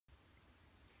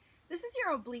This is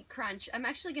your oblique crunch. I'm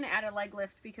actually going to add a leg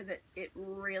lift because it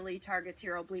really targets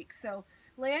your obliques. So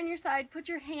lay on your side, put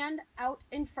your hand out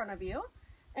in front of you,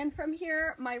 and from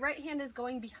here, my right hand is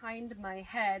going behind my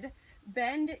head.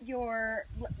 Bend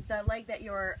the leg that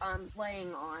you're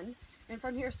laying on, and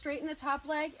from here, straighten the top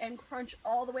leg and crunch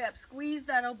all the way up. Squeeze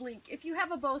that oblique. If you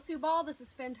have a Bosu ball, this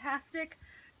is fantastic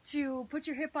to put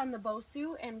your hip on the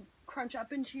Bosu and crunch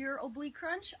up into your oblique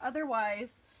crunch.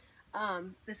 Otherwise,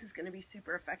 this is going to be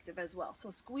super effective as well. So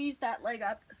squeeze that leg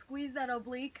up, squeeze that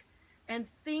oblique, and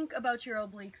think about your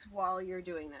obliques while you're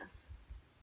doing this.